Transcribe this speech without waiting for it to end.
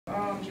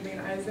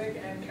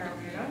Isaac, and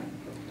Carolina.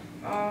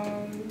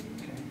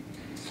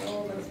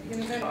 So let's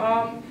begin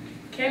again.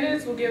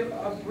 Candidates will give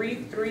a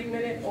brief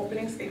 3-minute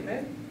opening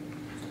statement.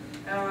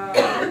 We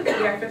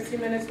have 15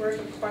 minutes worth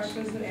of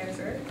questions and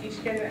answers.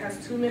 Each candidate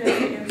has 2 minutes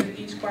to answer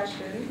each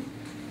question,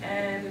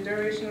 and the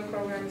duration of the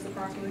program is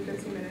approximately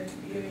 15 minutes.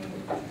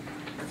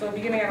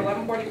 Beginning at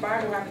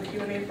 11:45, we'll have the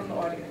Q&A from the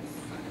audience.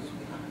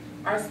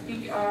 Our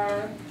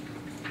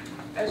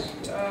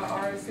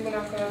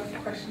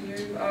Siwanaka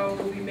questionnaires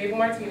will be Mabel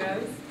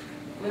Martinez,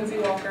 Lindsay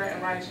Walker,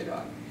 and Ryan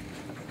Shadog.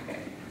 Okay.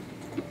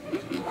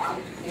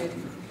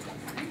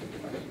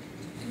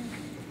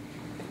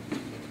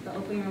 The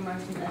opening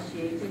remarks from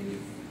SGA, please.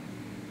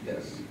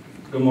 Yes.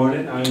 Good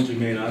morning. I'm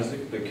Jermaine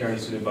Isaac, the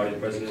current student body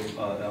president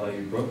of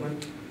LIU Brooklyn.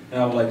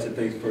 And I would like to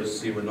thank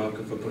first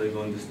Siwanaka for putting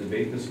on this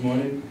debate this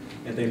morning,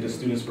 and thank the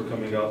students for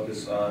coming out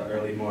this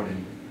early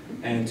morning.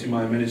 And to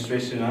my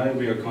administration and I,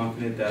 we are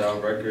confident that our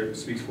record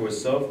speaks for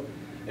itself,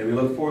 and we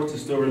look forward to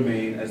still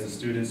remain as the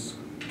students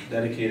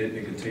dedicated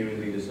and continuing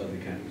leaders of the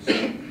campus.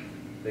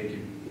 Thank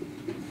you.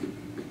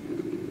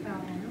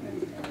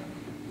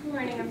 Good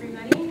morning,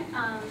 everybody.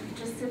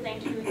 Just to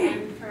thank you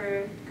again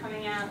for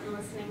coming out and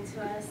listening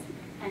to us,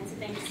 and to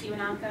thank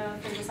Siwanaka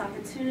for this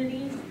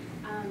opportunity,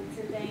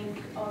 to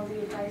thank all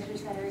the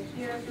advisors that are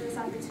here for this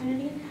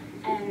opportunity.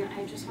 And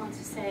I just want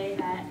to say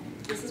that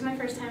this is my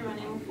first time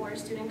running for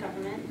student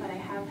government, but I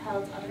have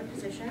held other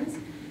positions,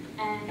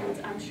 and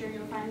I'm sure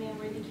you'll find me a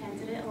worthy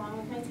candidate along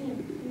with my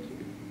team. Thank you.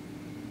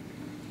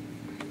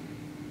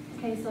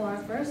 Okay, so our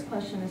first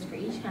question is for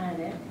each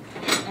candidate,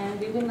 and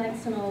we would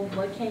like to know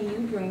what can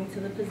you bring to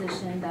the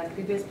position that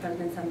previous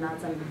presidents have not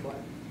done before.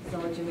 So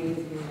Jermaine, if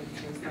you would like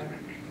to start.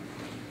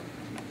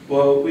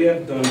 Well, we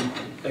have done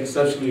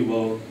exceptionally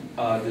well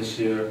this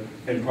year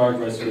in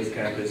progress for this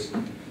campus.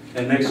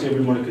 And next year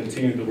we want to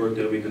continue the work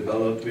that we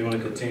developed. We want to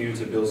continue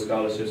to build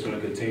scholarships. We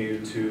want to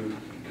continue to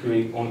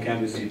create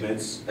on-campus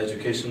events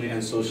educationally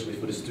and socially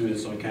for the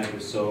students on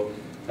campus. So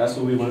that's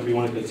what we want. We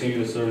want to continue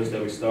the service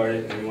that we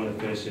started, and we want to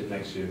finish it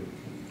next year.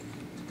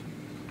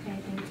 Okay,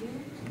 thank you.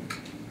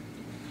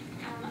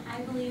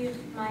 I believe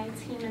my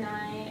team and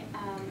I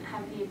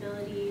have the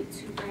ability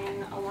to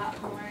bring a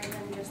lot more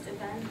than just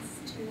events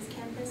to this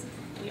campus.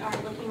 We are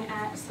looking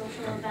at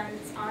social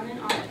events on and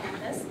off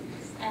campus,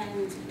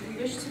 and we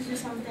wish to do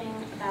something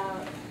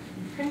about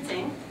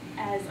printing.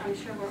 As I'm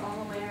sure we're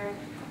all aware,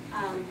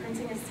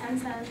 printing is 10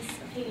 cents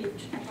a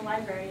page at the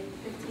library,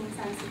 15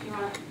 cents if you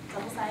want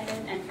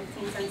double-sided, and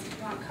 15 cents if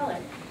you want color,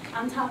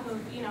 on top of,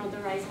 you know, the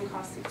rising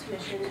cost of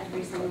tuition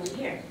every single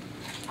year.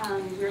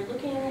 We're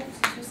looking to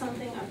do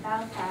something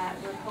about that.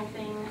 We're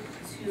hoping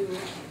to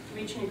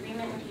reach an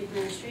agreement with the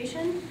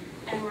administration,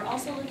 and we're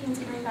also looking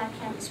to bring back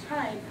Campus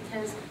Pride,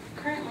 because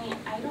currently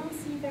I don't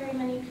see very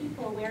many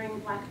people wearing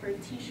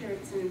Blackbird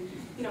t-shirts and,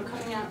 you know,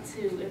 coming out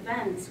to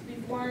events.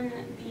 We've won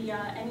the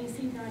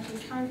NEC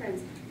Northeast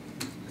Conference,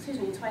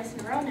 twice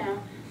in a row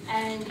now,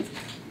 and,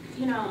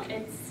 you know,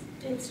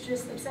 it's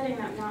just upsetting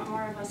that not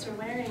more of us are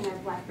wearing our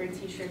Blackbird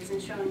t-shirts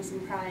and showing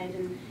some pride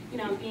and, you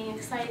know, being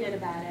excited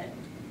about it.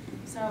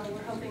 So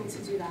we're hoping to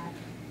do that.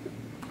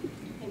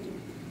 Thank you.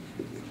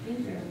 Thank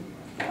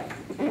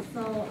you.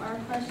 So our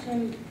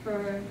question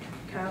for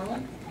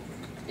Carol,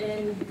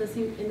 in the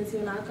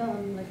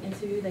Siwanaka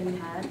interview that you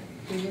had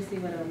previously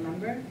with a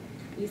member,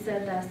 you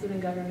said that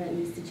student government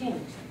needs to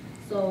change.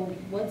 So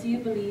what do you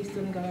believe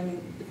student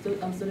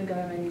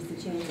government needs to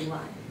change, and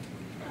why?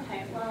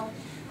 Okay, well,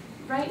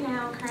 right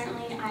now,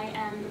 currently, I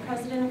am the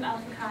president of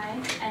Alpha Chi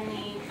and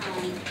the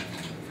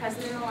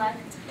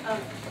president-elect of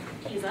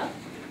PISA,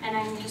 and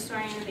I'm the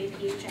historian of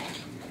APHA.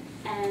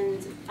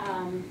 And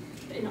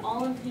in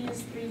all of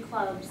these 3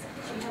 clubs,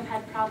 we have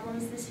had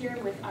problems this year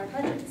with our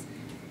budgets.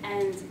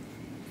 And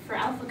for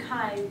Alpha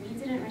Chi, we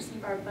didn't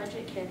receive our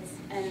budget kits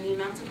and the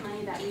amount of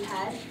money that we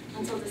had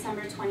until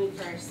December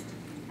 21st.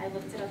 I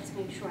looked it up to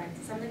make sure.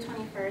 December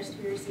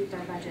 21st, we received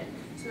our budget.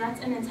 So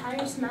that's an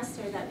entire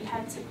semester that we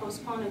had to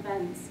postpone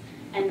events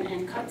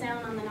and cut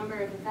down on the number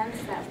of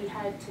events that we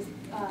had to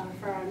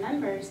for our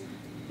members,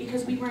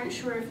 because we weren't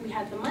sure if we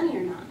had the money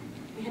or not.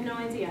 We had no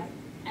idea.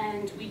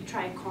 And we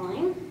tried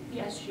calling the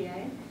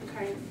SGA, the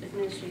current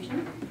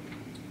administration.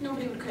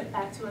 Nobody would get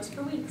back to us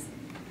for weeks.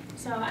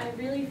 So I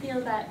really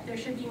feel that there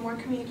should be more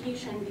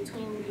communication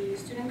between the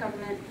student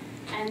government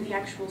and the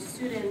actual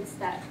students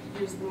that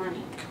use the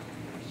money.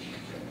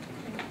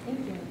 Thank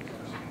you.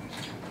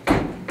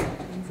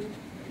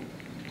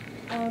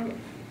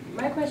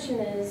 My question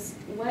is,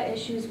 what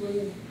issues will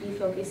you be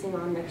focusing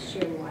on next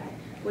year and why?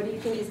 What do you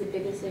think is the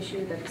biggest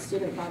issue that the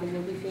student body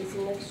will be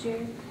facing next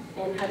year,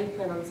 and how do you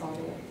plan on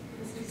solving it?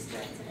 This is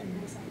directed at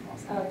myself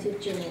also. To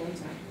Jermaine, I'm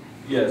sorry.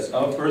 Yes,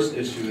 our first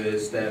issue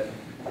is that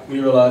we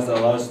realize that a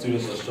lot of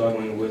students are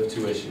struggling with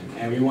tuition,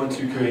 and we want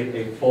to create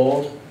a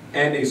fall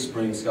and a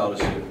spring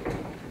scholarship.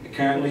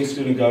 Currently,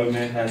 student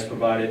government has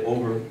provided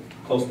over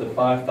close to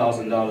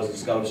 $5,000 in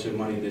scholarship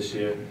money this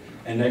year,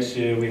 and next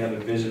year we have a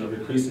vision of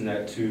increasing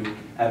that to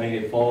having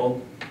a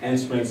fall and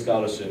spring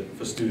scholarship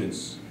for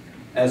students.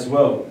 As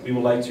well, we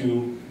would like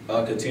to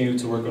continue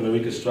to work on the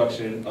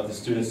reconstruction of the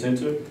student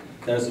center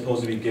that are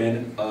supposed to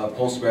begin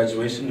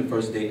post-graduation, the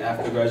first day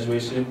after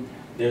graduation.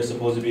 There's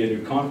supposed to be a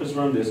new conference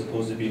room, there's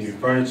supposed to be new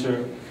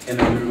furniture, and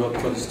a new look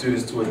for the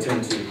students to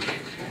attend to.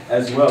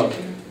 As well,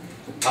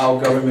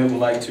 our government would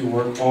like to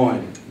work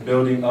on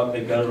building up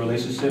a better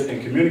relationship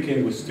and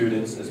communicating with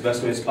students as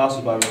best way as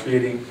possible by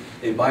creating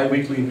a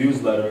bi-weekly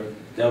newsletter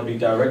that will be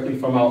directly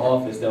from our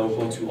office that will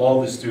go to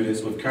all the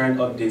students with current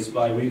updates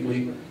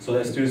bi-weekly so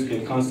that students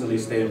can constantly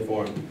stay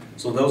informed.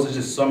 So those are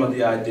just some of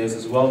the ideas,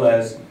 as well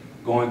as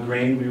going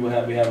green. We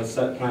have a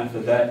set plan for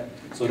that.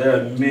 So there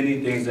are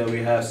many things that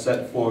we have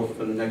set forth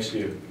for the next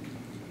year.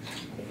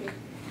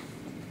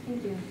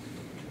 Thank you.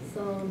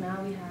 So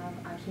now we have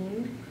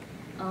Akeem.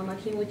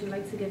 Akeem, would you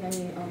like to give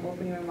any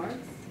opening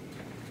remarks?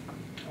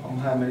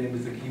 Hi, my name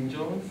is Akeem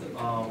Jones.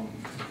 I'm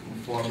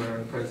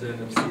former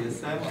president of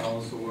CSM. I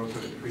also worked for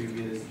the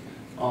previous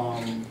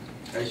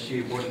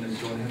SGA board and the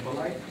joint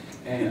Hippolyte.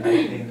 And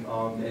I think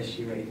the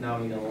SGA right now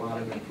need a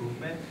lot of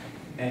improvement.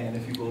 And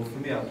if you vote for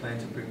me, I plan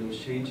to bring those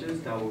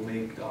changes that will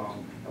make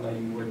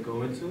LIU worth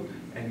going to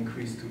and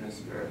increase student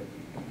spirit.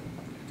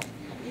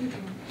 Thank you.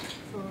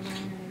 So now I have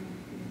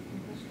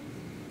any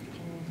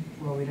questions?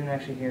 Well, we didn't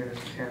actually hear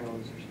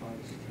Carol's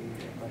response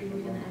to your question.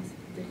 We're going to ask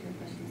different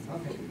questions.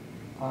 Okay.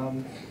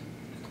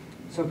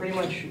 So pretty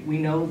much we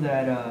know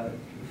that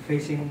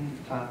facing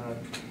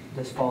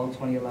this fall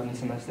 2011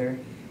 semester,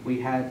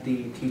 we had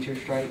the teacher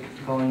strike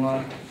going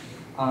on.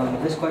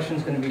 This question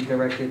is going to be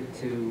directed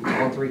to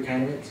all three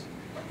candidates.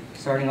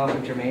 Starting off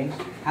with Jermaine,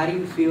 how do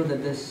you feel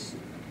that this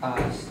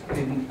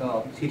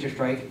teacher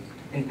strike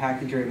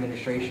impacted your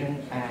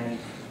administration, and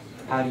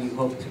how do you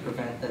hope to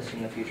prevent this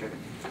in the future?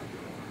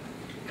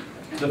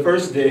 The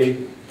first day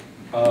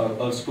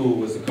of school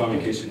was the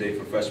convocation day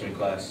for freshman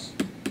class.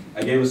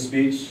 I gave a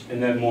speech in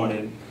that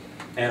morning,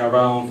 and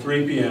around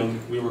 3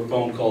 p.m. we were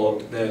phone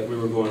called that we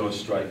were going on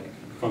strike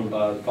from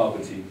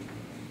faculty.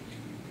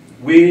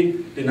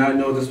 We did not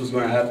know this was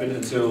going to happen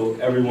until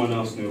everyone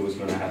else knew it was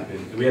going to happen.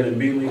 And we had to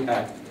immediately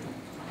act.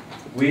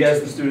 We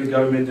as the student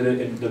government did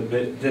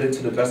it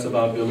to the best of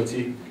our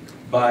ability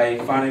by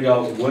finding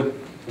out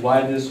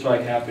why this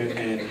strike happened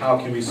and how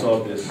can we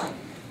solve this.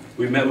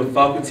 We met with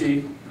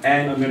faculty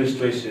and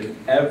administration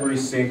every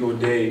single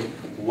day,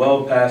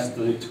 well past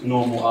the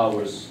normal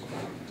hours.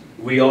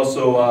 We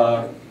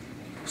also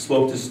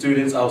spoke to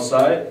students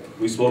outside.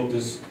 We spoke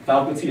to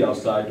faculty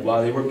outside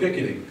while they were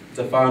picketing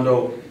to find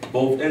out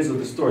both ends of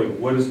the story,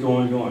 what is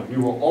going on. We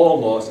were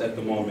all lost at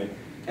the moment.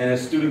 And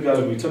as student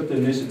government, we took the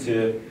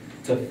initiative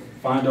to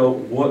find out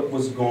what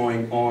was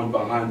going on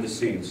behind the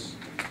scenes.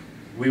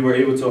 We were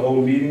able to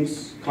hold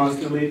meetings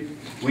constantly.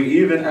 We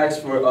even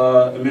asked for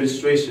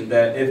administration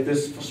that if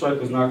this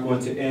strike was not going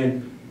to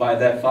end by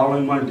that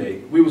following Monday,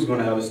 we was going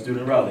to have a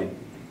student rally.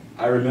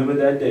 I remember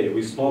that day.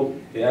 We spoke.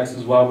 They asked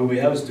us why would we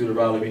have a student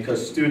rally,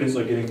 because students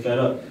are getting fed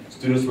up.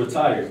 Students were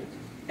tired.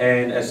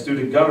 And as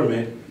student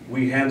government,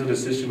 we handled the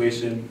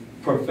situation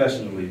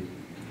professionally.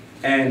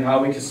 And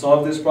how we can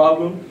solve this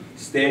problem?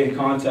 Stay in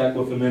contact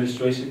with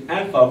administration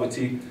and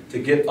faculty to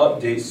get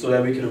updates so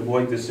that we can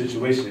avoid this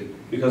situation.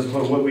 Because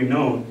from what we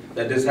know,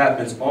 that this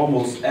happens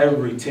almost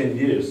every 10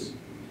 years.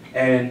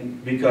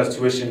 And because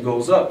tuition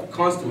goes up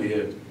constantly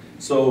here.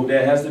 So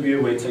there has to be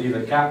a way to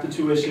either cap the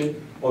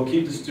tuition or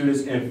keep the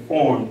students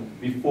informed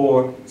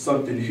before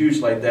something huge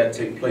like that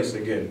takes place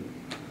again.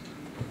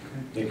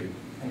 Thank you.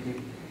 Thank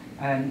you.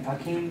 And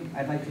Akeem,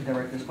 I'd like to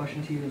direct this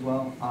question to you as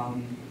well.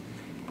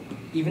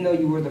 Even though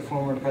you were the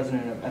former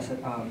president of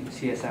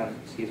CSM,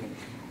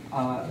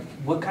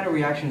 what kind of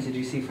reactions did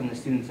you see from the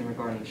students in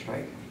regard to the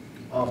strike?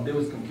 They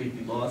was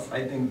completely lost.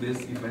 I think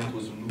this event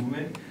was a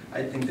movement.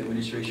 I think the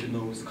administration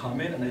knew it was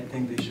coming, and I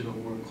think they should have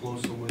worked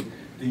closer with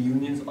the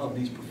unions of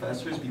these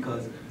professors,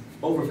 because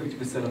over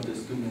 50% of the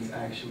students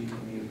actually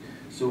commute.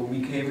 So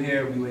we came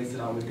here, we wasted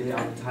our day,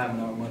 our time,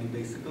 and our money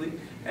basically,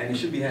 and it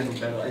should be handled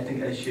better. I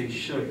think SGA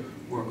should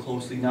work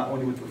closely, not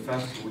only with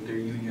professors, but with their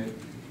union.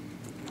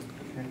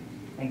 Okay.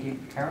 Thank you.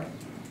 Carol?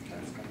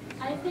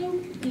 I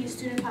think the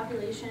student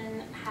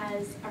population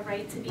has a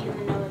right to be in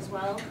the know as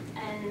well,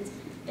 and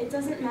it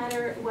doesn't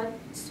matter what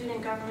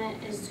student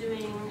government is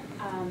doing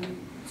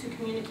to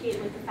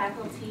communicate with the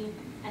faculty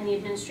and the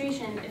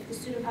administration if the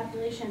student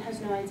population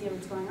has no idea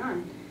what's going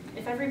on.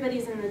 If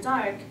everybody's in the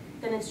dark,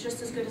 then it's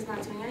just as good as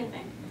not doing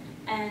anything.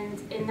 And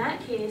in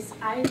that case,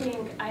 I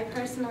think I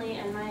personally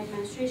and my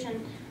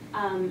administration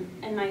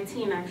and my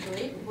team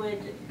actually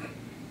would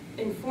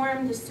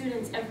inform the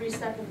students every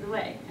step of the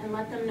way and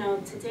let them know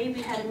today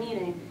we had a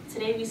meeting,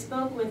 today we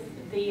spoke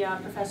with the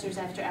professors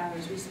after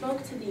hours, we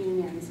spoke to the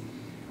unions.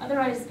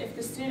 Otherwise, if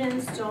the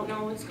students don't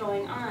know what's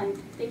going on,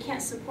 they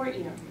can't support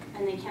you,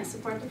 and they can't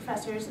support the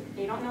professors,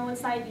 they don't know what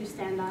side you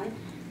stand on,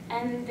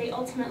 and they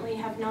ultimately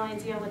have no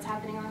idea what's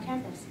happening on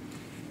campus.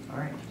 All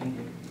right, thank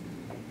you.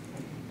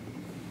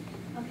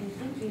 Okay,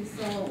 thank you.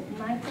 So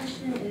my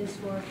question is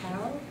for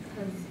Carol,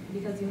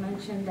 because you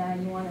mentioned that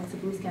you wanted to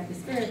boost campus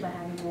spirit by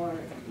having more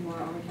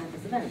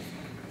on-campus events.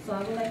 So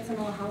I would like to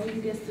know, how will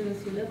you get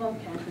students who live on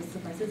campus to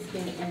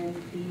participate in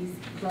these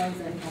clubs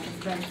and campus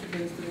events to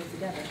bring students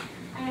together?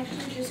 I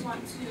actually just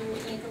want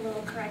to make a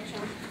little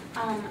correction.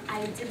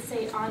 I did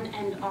say on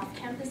and off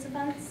campus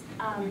events.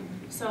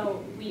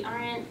 So we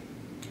aren't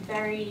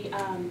very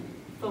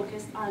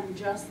focused on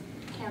just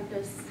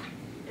campus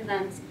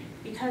events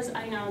because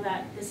I know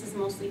that this is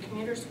mostly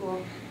commuter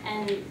school,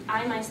 and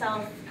I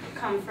myself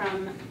come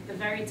from the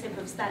very tip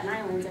of Staten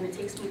Island, and it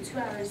takes me 2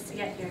 hours to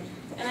get here.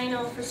 And I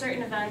know for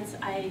certain events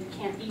I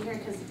can't be here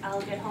because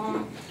I'll get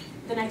home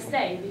the next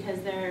day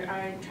because there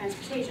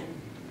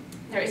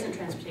isn't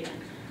transportation.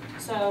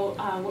 So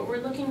what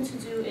we're looking to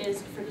do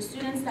is for the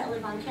students that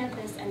live on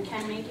campus and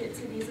can make it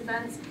to these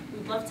events,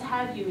 we'd love to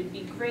have you. It'd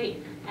be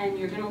great, and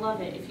you're going to love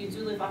it. If you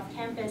do live off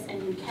campus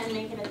and you can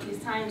make it at these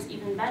times,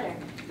 even better.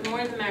 The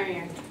more the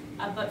merrier.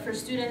 But for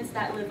students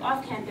that live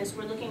off campus,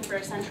 we're looking for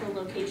a central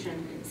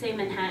location, say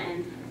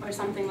Manhattan or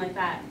something like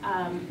that.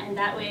 And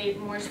that way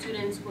more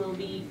students will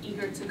be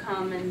eager to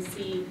come and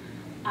see,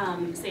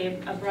 say,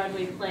 a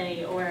Broadway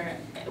play or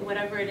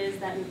whatever it is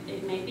that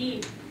it may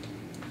be.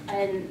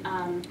 And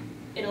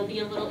it'll be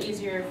a little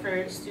easier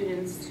for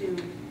students to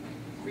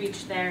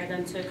reach there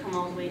than to come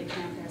all the way to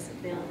campus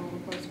if they live a little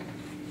closer.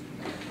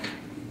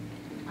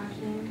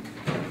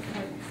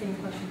 Same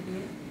question for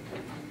you.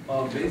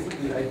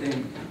 Basically, I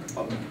think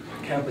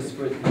campus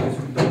spirit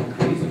is the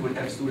increase would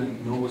have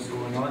students know what's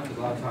going on, because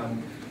a lot of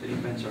times the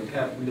events are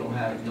kept, we don't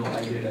have no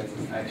idea that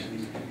it's actually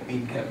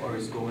being kept or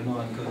it's going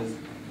on, because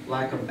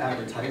lack of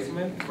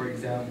advertisement. For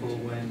example,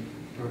 when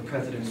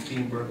President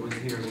Steenberg was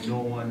here, no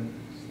one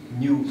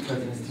knew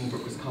President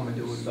Steenberg was coming.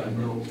 There was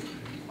no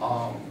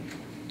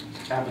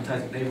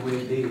advertisement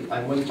anyway.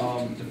 When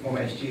the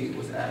former SGA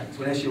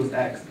was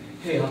asked,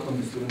 hey, how come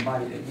the student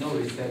body didn't know?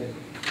 They said,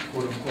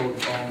 quote unquote,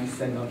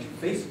 send out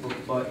through Facebook,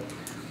 but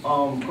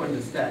according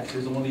to stats,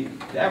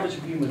 the average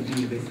human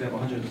being basically have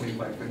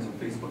 125 friends on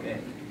Facebook,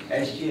 and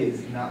SGA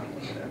is not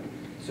one of them.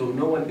 So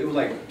no one, it was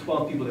like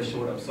 12 people that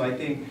showed up. So I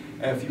think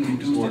if you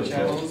reduce the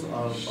channels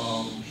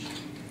of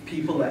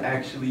people that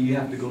actually you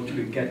have to go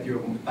through to get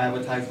your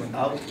advertisement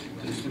out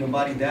to the student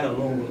body, that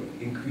alone will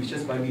increase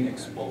just by being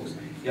exposed.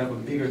 You have a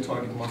bigger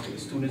target market. The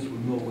students will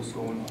know what's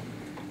going on.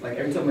 Like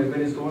every time an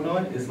event is going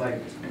on, it's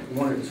like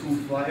 1 or 2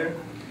 flyers,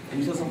 and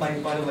you tell somebody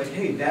about it, like,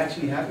 hey, that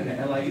actually happened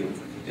at LIU.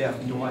 They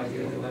have no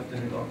idea. They're left in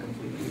the dark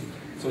completely.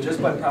 So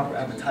just by proper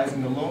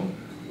advertising alone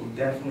will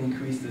definitely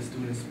increase the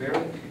student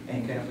spirit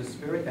and campus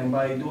spirit. And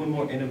by doing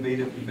more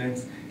innovative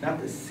events, not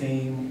the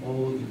same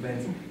old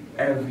events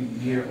every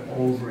year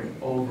over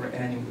and over,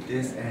 and with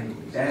this and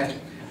with that.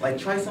 Like,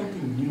 try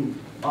something new.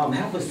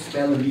 Have a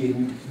spelling bee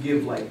and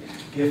give like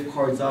gift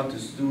cards out to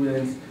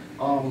students.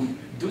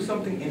 Do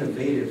something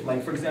innovative.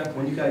 Like, for example,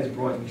 when you guys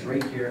brought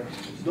Drake here,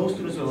 no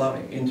students are allowed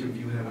to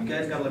interview him. You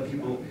guys gotta let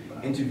people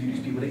interview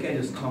these people. They can't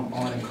just come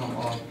on and come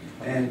off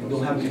and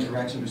don't have an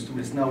interaction with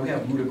students. Now we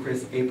have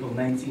Ludacris April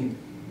 19th,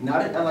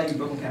 not at LIU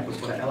Brooklyn Campus,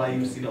 but at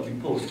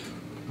LIU-CW Post.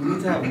 We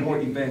need to have more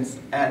events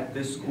at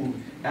this school,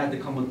 at the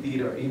Cumberland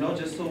Theater,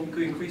 just so we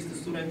could increase the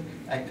student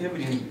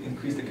activity and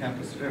increase the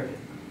campus spirit.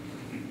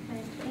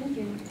 Thank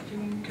you.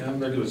 Can I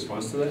make a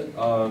response to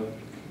that?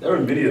 There were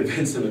many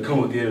events in the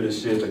Cumberland Theater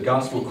this year. The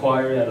gospel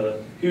choir had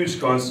a huge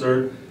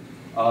concert.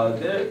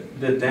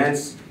 The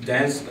dance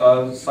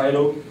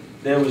recital.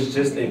 There was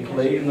just a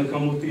play in the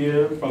Cumberland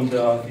Theater from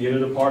the theater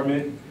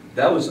department.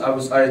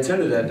 I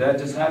attended that. That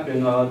just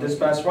happened this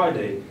past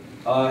Friday.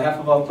 Half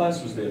of our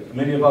class was there.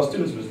 Many of our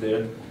students was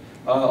there.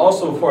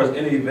 Also, as far as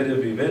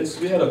innovative events,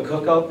 we had a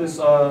cookout this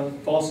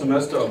fall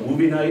semester, a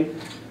movie night.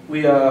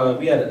 We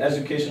had an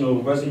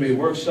educational resume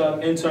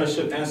workshop,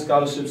 internship and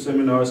scholarship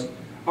seminars,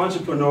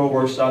 entrepreneurial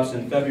workshops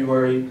in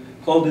February,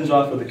 clothing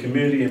drive for the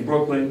community in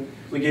Brooklyn.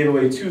 We gave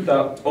away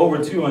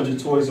over 200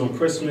 toys on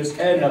Christmas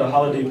and had a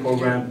holiday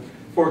program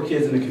for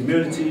kids in the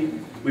community.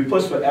 We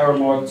pushed for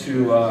Aramark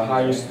to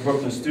hire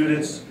Brooklyn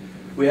students.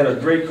 We had a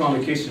great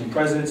convocation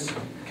presence,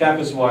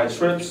 campus-wide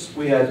trips.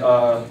 We had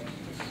a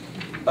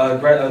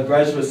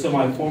graduate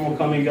semi-formal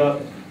coming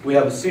up. We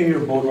have a senior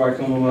boat ride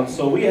coming up.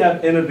 So we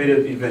have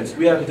innovative events.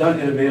 We have done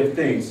innovative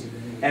things,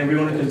 and we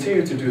want to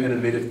continue to do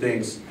innovative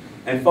things.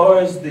 As far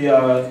as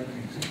the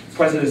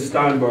President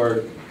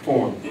Steinberg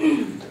forum,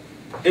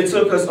 it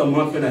took us a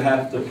month and a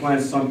half to plan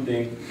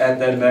something at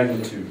that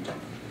magnitude.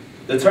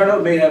 The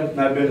turnout may have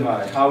not been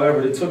high.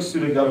 However, it took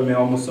student government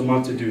almost a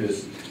month to do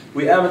this.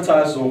 We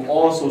advertised on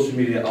all social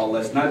media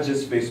outlets, not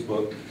just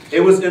Facebook.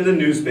 It was in the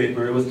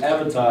newspaper. It was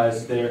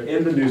advertised there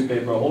in the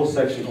newspaper, a whole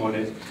section on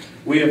it.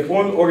 We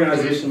informed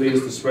organization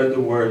leaders to spread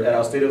the word at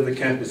our State of the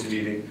Campus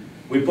meeting.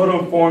 We put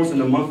on forums in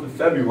the month of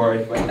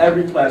February for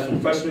every class, from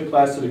freshman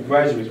class to the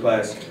graduate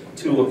class,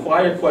 to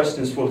acquire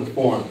questions for the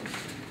forum,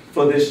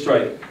 for this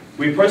strike.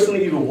 We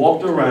personally even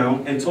walked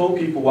around and told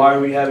people why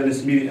we having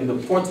this meeting and the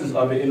importance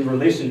of it in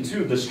relation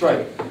to the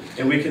strike.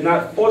 And we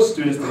cannot force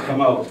students to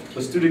come out,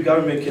 but student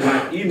government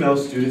cannot email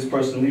students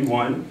personally,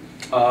 and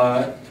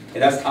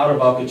that's out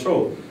of our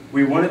control.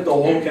 We wanted the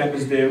whole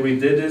campus there. We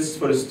did this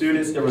for the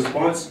students in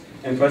response,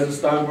 and President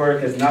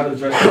Steinberg has not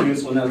addressed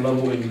students on that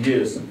level in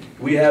years.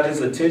 We have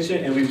his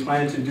attention, and we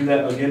plan to do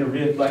that again and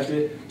reflect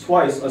it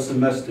twice a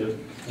semester,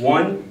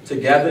 One, to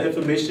gather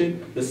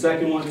information. The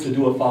second one, to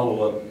do a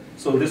follow-up.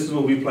 So this is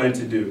what we plan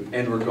to do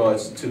in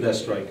regards to that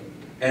strike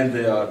and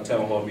the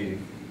town hall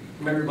meeting.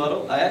 My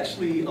rebuttal, I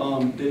actually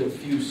did a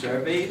few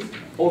surveys,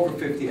 over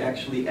 50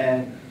 actually,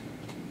 and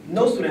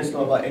no students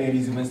know about any of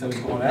these events that was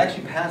going on. I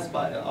actually passed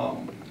by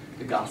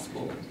the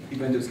gospel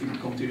event that was going to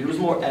come to. There was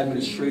more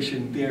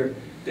administration there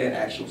than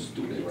actual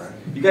students. Right.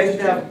 You guys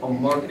need to have a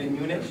marketing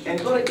unit and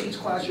go to each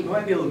classroom. It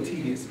might be a little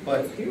tedious,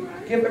 but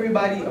give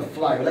everybody a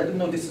flyer. Let them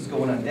know this is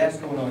going on, that's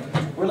going on.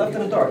 We're left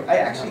in the dark. I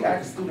actually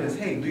asked students,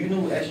 hey, do you know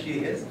who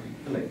SGA is?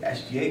 They're like,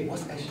 SGA?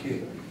 What's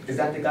SGA? Is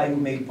that the guy who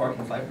made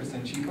parking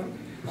 5% cheaper?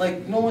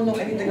 Like, no one knows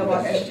anything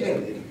about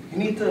SGA. You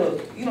need to,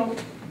 you know,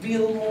 be a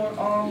little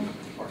more,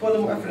 put a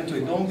little more effort into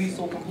it. Don't be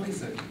so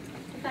complacent.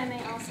 If I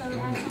may also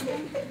add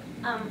something,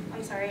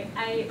 I'm sorry.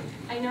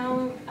 I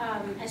know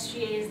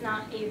SGA is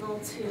not able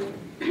to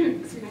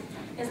excuse me,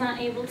 is not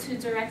able to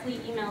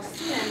directly email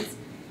students,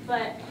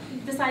 but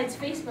besides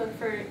Facebook,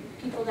 for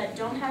people that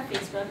don't have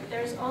Facebook,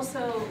 there's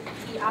also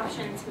the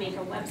option to make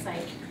a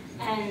website.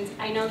 And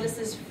I know this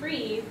is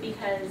free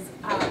because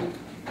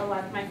a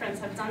lot of my friends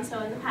have done so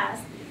in the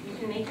past. You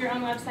can make your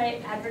own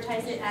website,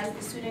 advertise it as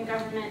the Student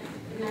Government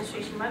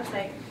Administration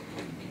website,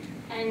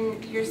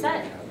 and you're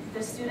set.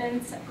 The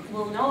students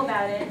will know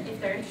about it. If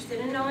they're interested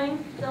in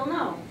knowing, they'll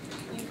know.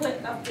 You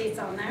put updates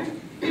on there.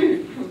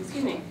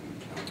 Excuse me.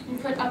 You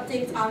put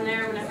updates on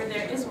there whenever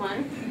there is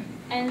one,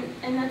 and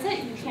that's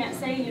it. You can't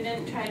say you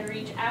didn't try to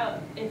reach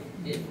out. If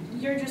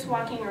you're just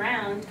walking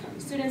around,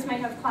 students might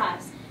have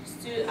class.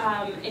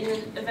 In the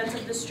events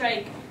of the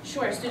strike,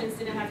 sure, students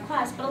didn't have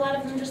class, but a lot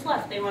of them just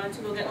left. They wanted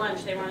to go get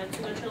lunch. They wanted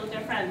to go chill with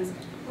their friends.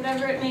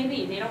 Whatever it may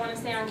be. They don't want to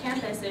stay on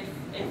campus if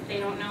they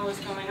don't know what's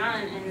going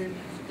on, and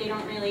they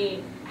don't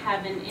really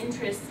have an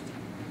interest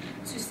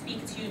to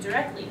speak to you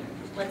directly.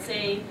 Let's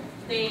say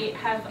they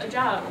have a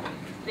job.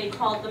 They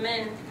called them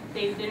in.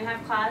 They didn't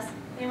have class.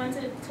 They went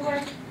to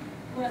work.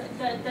 Well,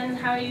 then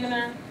how are you going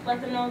to let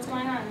them know what's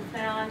going on if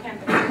they're not on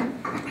campus?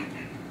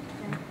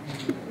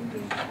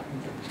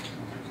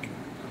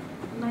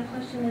 My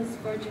question is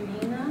for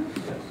Jermaina.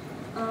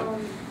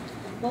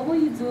 What will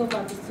you do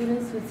about the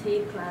students who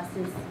take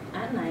classes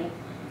at night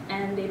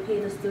and they pay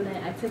the student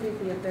activity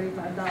fee of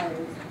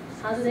 $35?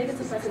 How do they get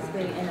to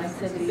participate in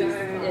activities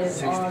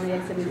if all the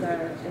activities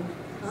are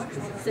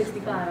in,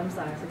 65? I'm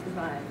sorry,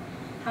 65.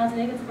 How do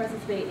they get to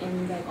participate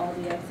in like all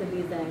the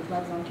activities and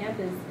clubs on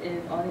campus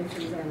if all the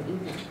activities are in the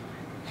evening?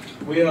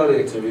 We have the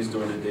activities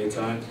during the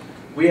daytime.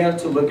 We have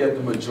to look at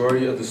the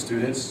majority of the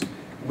students.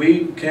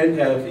 We can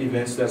have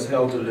events that's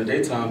held during the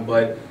daytime,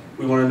 but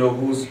we want to know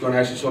who's going to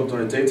actually show up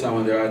during the daytime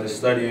when they're either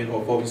studying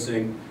or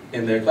focusing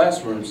in their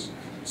classrooms.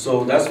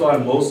 So that's why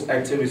most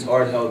activities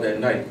are held at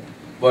night.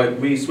 But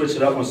we switch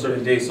it up on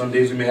certain days. Some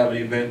days we may have an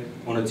event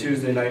on a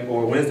Tuesday night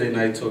or a Wednesday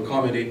night to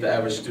accommodate the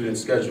average student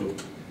schedule.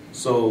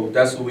 So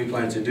that's what we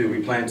plan to do.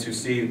 We plan to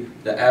see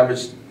the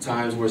average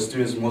times where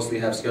students mostly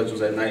have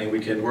schedules at night, and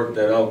we can work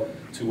that out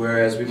to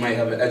whereas we might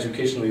have an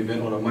educational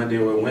event on a Monday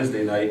or a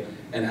Wednesday night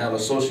and have a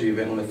social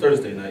event on a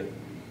Thursday night.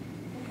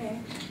 Okay.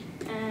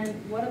 And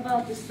what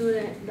about the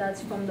student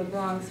that's from the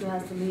Bronx who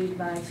has to leave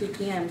by 2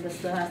 p.m. but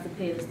still has to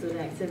pay the student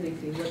activity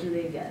fee? What do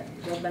they get?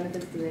 What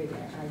benefits do they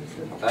get as a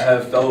student? I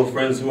have fellow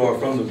friends who are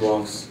from the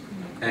Bronx,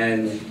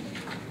 and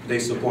they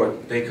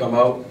support. They come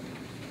out,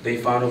 they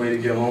find a way to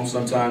get home.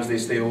 Sometimes they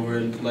stay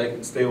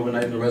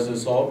overnight in the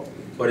residence hall.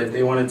 But if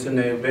they want to attend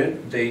the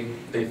event,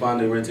 they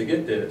find a way to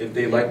get there. If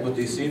they like what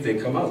they see, they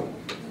come out.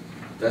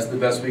 That's the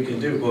best we can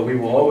do. But we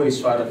will always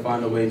try to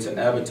find a way to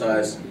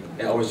advertise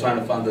and always trying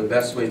to find the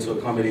best way to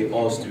accommodate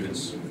all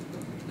students.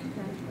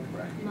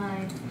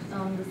 Okay.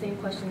 The same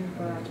question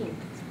for Akeem.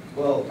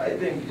 Well, I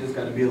think you just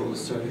got to be a little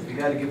assertive. You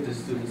got to give the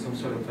students some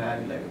sort of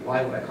value, like,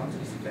 why would I come to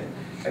this event?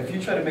 If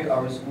you try to make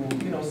our school,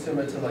 you know,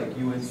 similar to like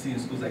UNC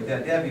and schools like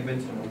that, they have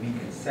events on the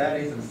weekends,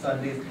 Saturdays and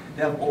Sundays.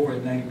 They have over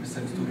 90%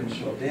 students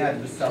show up. They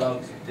have to sell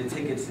out. The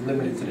tickets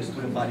limited to the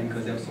student body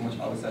because they have so much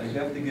outside. You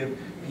have to give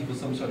people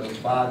some sort of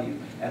value,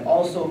 and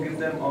also give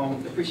them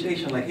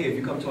appreciation. Like, hey, if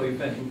you come to our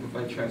event, we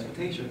provide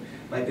transportation.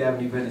 Like they have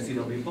an event at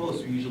CW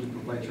Post, we usually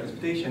provide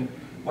transportation.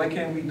 Why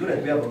can't we do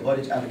that? We have a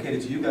budget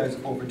allocated to you guys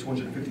over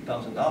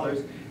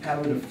 $250,000.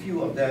 Having a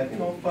few of that, you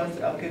know, funds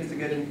allocated to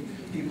getting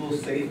people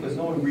safe, because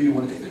no one really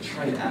wants to take the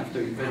train after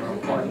event or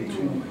party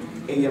 2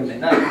 a.m. at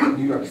night in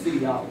New York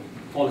City. I'll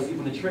fall asleep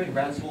on the train,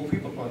 rats full of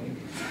people party.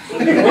 So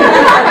you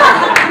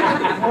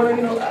want to,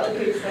 you know,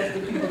 allocate stuff to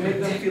people, make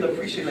them feel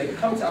appreciated. Like,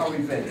 come to our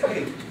event.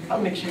 Hey,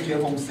 I'll make sure you get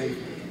home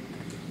safely.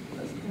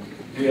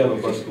 We have a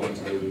bus going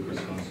to the Lucas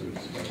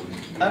concerts.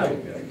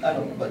 I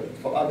know, but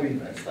for other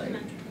events, like.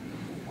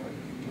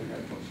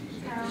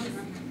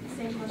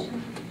 Same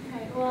question.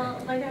 Okay,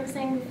 well, like I was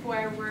saying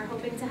before, we're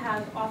hoping to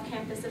have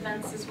off-campus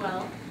events as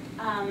well.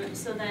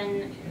 So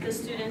then the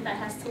student that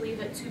has to leave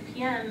at 2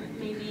 p.m.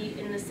 maybe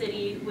in the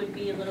city would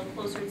be a little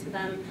closer to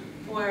them,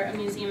 or a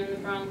museum in the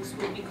Bronx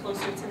would be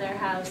closer to their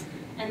house,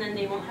 and then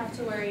they won't have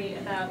to worry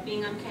about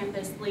being on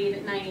campus late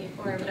at night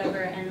or whatever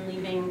and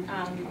leaving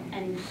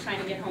and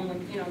trying to get home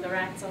with, you know, the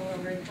rats all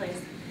over the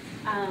place.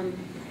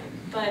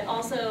 but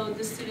also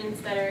the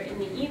students that are in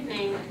the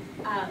evening,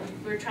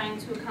 we're trying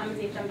to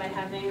accommodate them by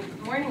having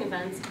morning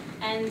events.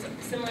 And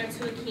similar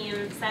to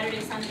Akeem, Saturday,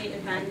 Sunday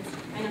events.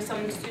 I know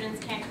some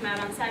students can't come out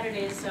on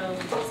Saturdays, so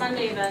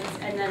Sunday events,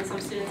 and then some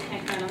students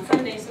can't come out on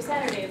Sundays, so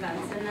Saturday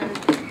events. And then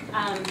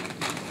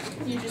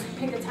you just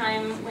pick a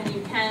time when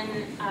you can.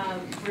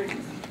 We're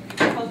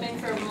hoping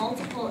for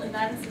multiple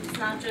events. It's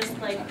not just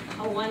like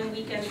a one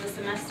weekend of the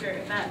semester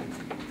event.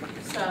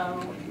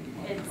 So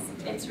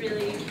it's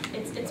really,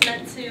 it's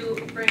meant to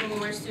bring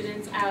more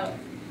students out.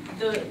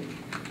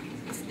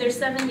 There's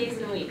 7 days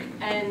in a week,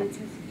 and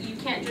you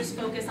can't just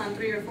focus on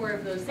 3 or 4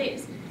 of those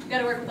days. You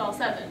gotta work with all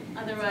 7.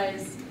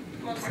 Otherwise,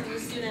 most of the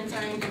students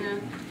aren't gonna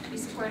be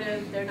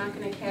supportive, they're not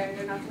gonna care,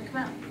 they're not gonna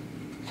come out.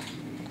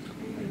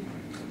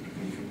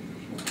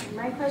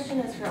 My question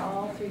is for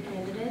all 3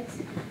 candidates.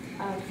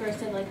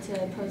 First, I'd like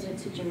to pose it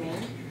to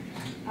Jermaine.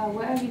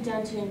 What have you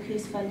done to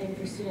increase funding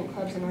for student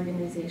clubs and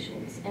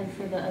organizations? And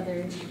for the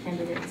other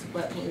candidates,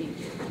 what will you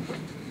do?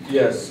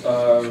 Yes,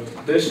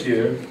 this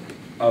year,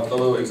 our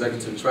fellow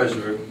executive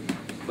treasurer,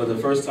 for the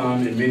first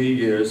time in many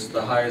years,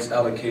 the highest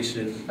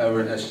allocation ever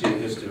in SGA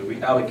history.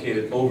 We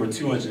allocated over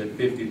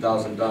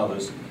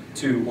 $250,000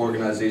 to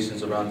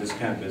organizations around this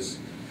campus.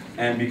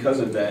 And because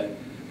of that,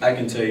 I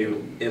can tell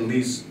you at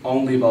least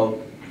only about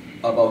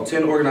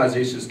 10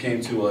 organizations came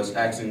to us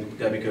asking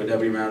that because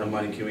every round of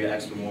money, can we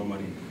ask for more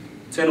money?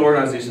 10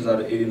 organizations out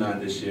of 89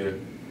 this year.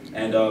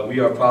 And we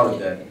are proud of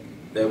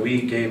that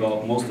we gave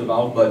out most of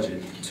our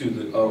budget to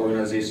the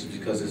organizations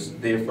because it's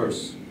there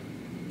first.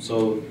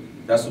 So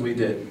that's what we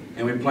did.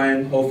 And we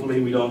plan,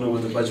 hopefully, we don't know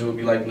what the budget will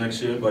be like next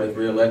year, but if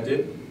we're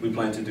elected, we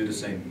plan to do the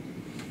same.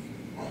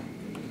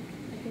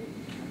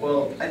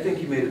 Well, I think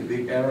he made a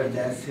big error, and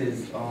that's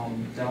his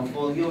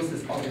downfall. He always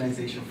says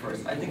organization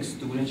first. I think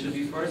students should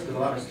be first, because a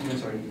lot of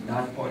students are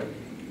not part of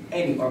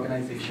any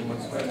organization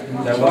whatsoever. The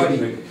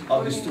majority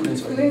of the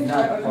students are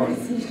not part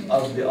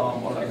of the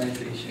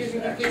organization. Excuse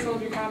me, please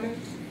hold your comment.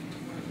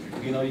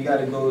 You know, you got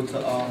to go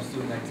to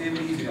student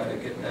activities, you got to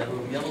get that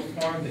little yellow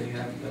form, then you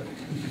have to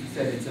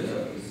send it to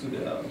the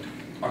student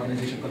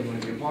organization because you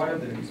want to be a part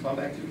of, then respond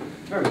back to.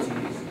 Very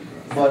tedious.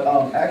 But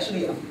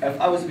actually,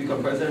 if I was to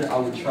become president, I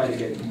would try to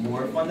get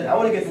more funding. I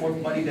want to get more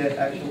money than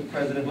actual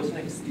president. What's his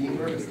name?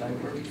 Steinberg or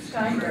Steinberg?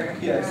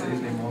 Steinberg. Yeah, I say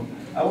his name wrong.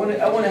 I want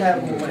to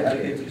have more money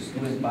allocated to the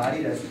student's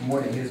body. That's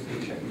more than his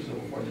paycheck, which is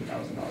over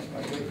 $400,000,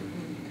 by the way.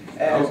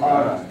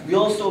 And we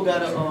also got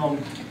to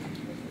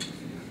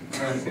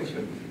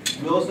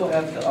we also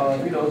have to,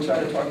 you know, try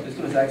to talk to the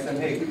students, ask them,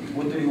 hey,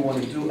 what do they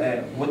want to do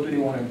and what do they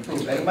want to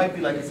improve? And it might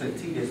be, like I said,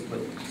 tedious, but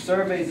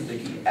surveys is the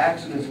key.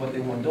 Action is what they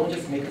want. Don't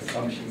just make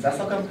assumptions. That's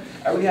how come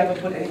I really haven't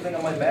put anything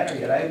on my banner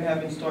yet. I even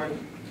haven't started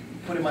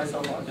putting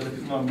myself out there. If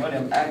it's not money,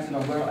 I'm going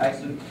to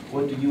ask them,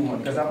 what do you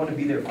want? Because I want to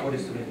be there for the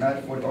student,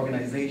 not for the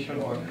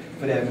organization or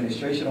for the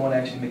administration. I want to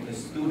actually make the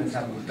students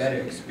have a better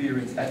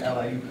experience at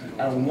LIU.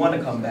 I don't want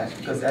to come back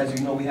because, as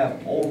you know, we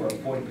have over a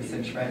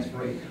 40% transfer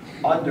rate,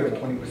 under a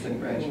 20%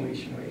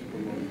 graduation rate.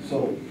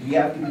 So we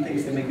have to do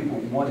things to make people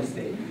want to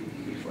stay.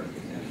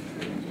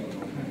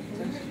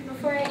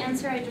 Before I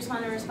answer, I just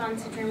want to respond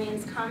to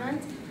Jermaine's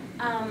comment.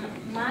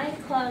 My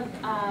club,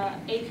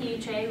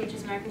 APHA, which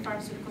is American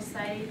Pharmaceutical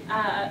Society,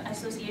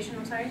 Association,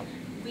 I'm sorry,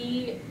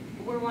 we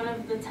were one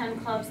of the 10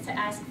 clubs to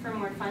ask for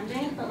more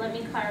funding, but let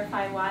me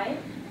clarify why.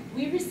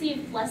 We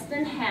received less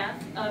than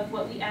half of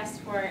what we asked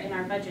for in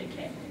our budget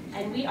kit,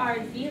 and we are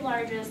the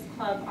largest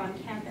club on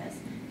campus.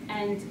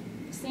 And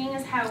seeing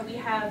as how we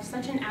have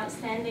such an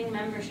outstanding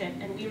membership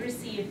and we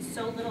received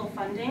so little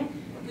funding,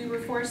 we were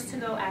forced to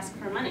go ask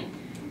for money.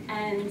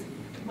 And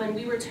when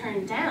we were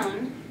turned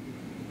down,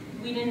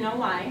 we didn't know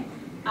why.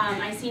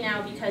 I see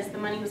now because the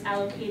money was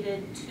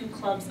allocated to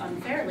clubs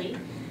unfairly,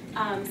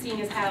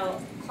 seeing as how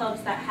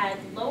clubs that had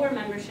lower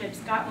memberships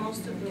got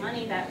most of the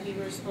money that we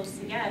were supposed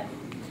to get.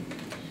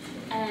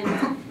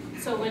 And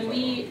so when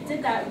we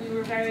did that, we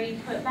were very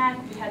put back.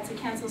 We had to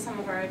cancel some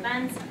of our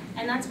events,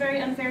 and that's very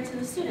unfair to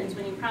the students.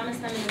 When you promise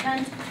them an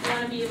event, you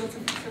want to be able to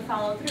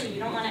follow through. You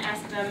don't want to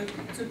ask them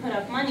to put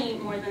up money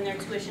more than their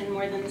tuition,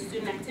 more than the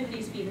student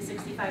activities fee, the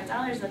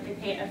 $65 that they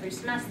pay every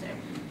semester.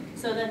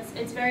 So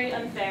it's very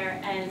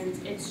unfair,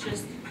 and it's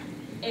just,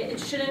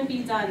 it shouldn't be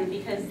done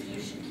because you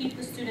should keep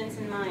the students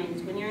in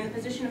mind. When you're in a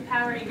position of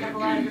power, you have a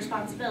lot of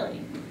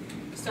responsibility.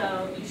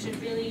 So you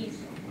should really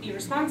be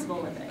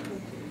responsible with it.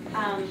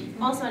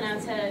 Also now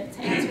to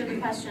answer the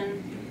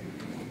question,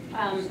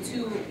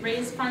 to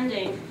raise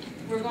funding,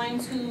 we're going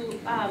to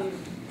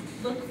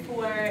look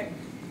for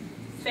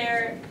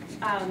fair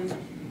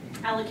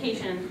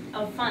allocation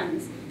of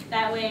funds.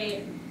 That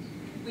way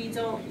we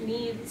don't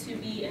need to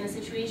be in a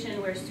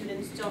situation where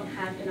students don't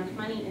have enough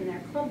money in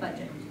their club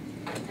budget.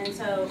 And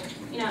so,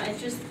 you know,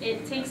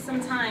 it takes some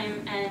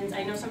time, and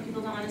I know some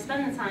people don't want to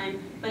spend the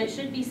time, but it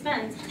should be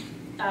spent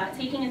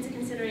taking into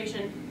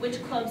consideration which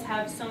clubs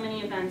have so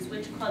many events,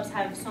 which clubs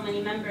have so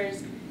many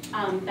members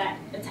that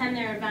attend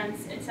their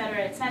events, et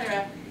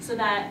cetera, so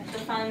that the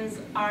funds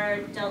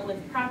are dealt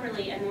with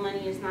properly and the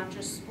money is not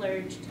just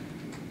splurged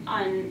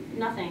on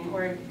nothing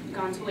or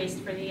gone to waste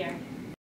for the year.